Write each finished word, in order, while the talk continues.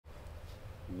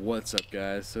What's up,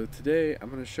 guys? So today I'm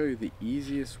going to show you the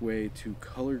easiest way to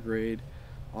color grade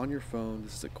on your phone.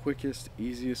 This is the quickest,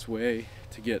 easiest way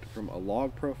to get from a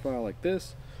log profile like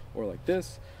this or like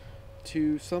this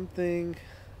to something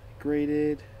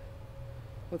graded,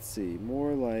 let's see,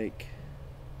 more like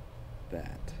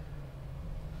that.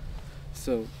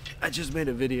 So I just made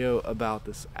a video about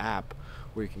this app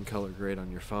where you can color grade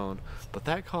on your phone, but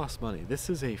that costs money. This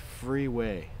is a free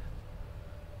way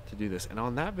to do this. And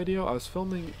on that video I was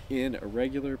filming in a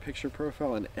regular picture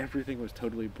profile and everything was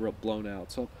totally blown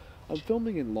out. So I'm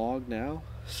filming in log now,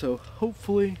 so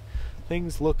hopefully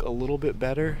things look a little bit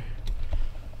better.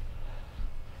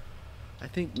 I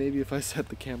think maybe if I set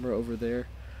the camera over there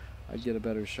I'd get a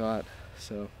better shot.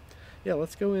 So yeah,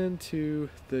 let's go into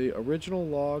the original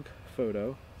log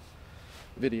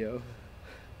video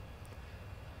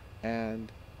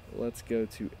and let's go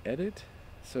to edit.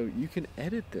 So you can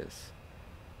edit this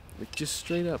like just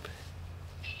straight up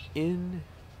in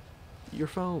your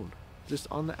phone, just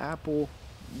on the Apple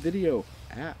video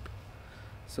app.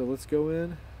 So let's go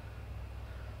in,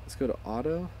 let's go to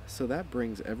auto. So that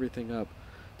brings everything up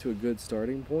to a good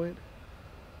starting point.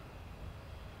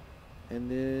 And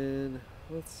then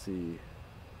let's see,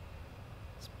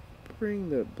 let's bring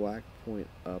the black point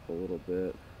up a little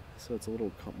bit so it's a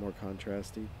little more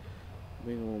contrasty.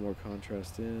 Bring a little more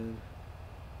contrast in.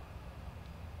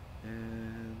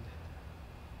 And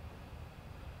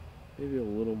maybe a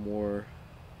little more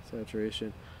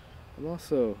saturation.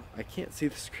 I can't see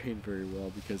the screen very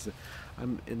well because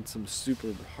I'm in some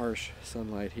super harsh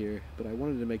sunlight here, but I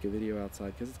wanted to make a video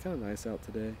outside because it's kind of nice out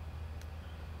today.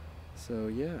 So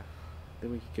yeah,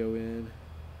 then we could go in,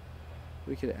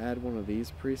 we could add one of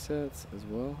these presets as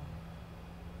well,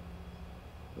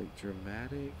 like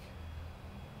dramatic,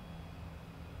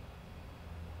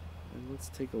 and let's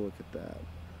take a look at that.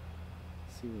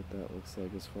 See what that looks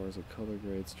like as far as a color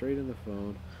grade straight in the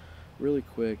phone, really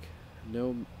quick.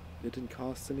 No, it didn't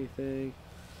cost anything,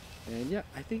 and yeah,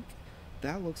 I think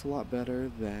that looks a lot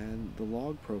better than the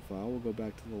log profile. We'll go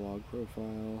back to the log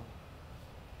profile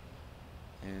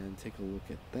and take a look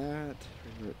at that,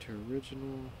 revert to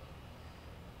original,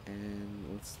 and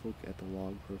let's look at the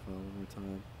log profile one more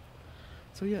time.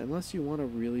 So yeah, unless you want a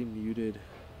really muted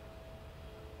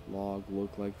log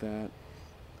look like that,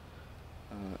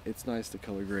 it's nice to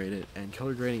color grade it, and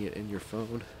color grading it in your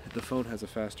phone. The phone has a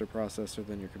faster processor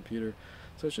than your computer,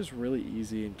 so it's just really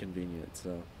easy and convenient.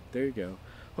 So there you go.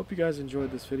 Hope you guys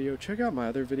enjoyed this video. Check out my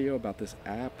other video about this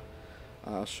app.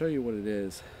 I'll show you what it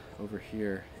is over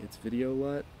here. It's Video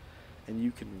LUT, and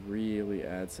you can really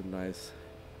add some nice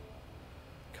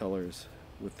colors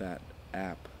with that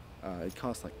app. It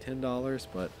costs like $10,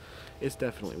 but it's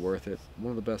definitely worth it. One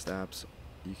of the best apps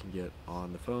you can get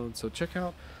on the phone. So check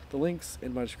out the links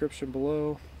in my description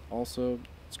below. Also,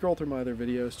 scroll through my other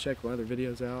videos, check my other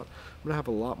videos out. I'm gonna have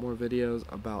a lot more videos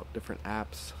about different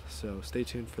apps, so stay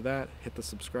tuned for that. Hit the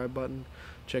subscribe button,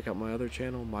 check out my other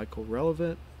channel, Michael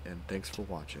Relevant, and thanks for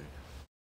watching.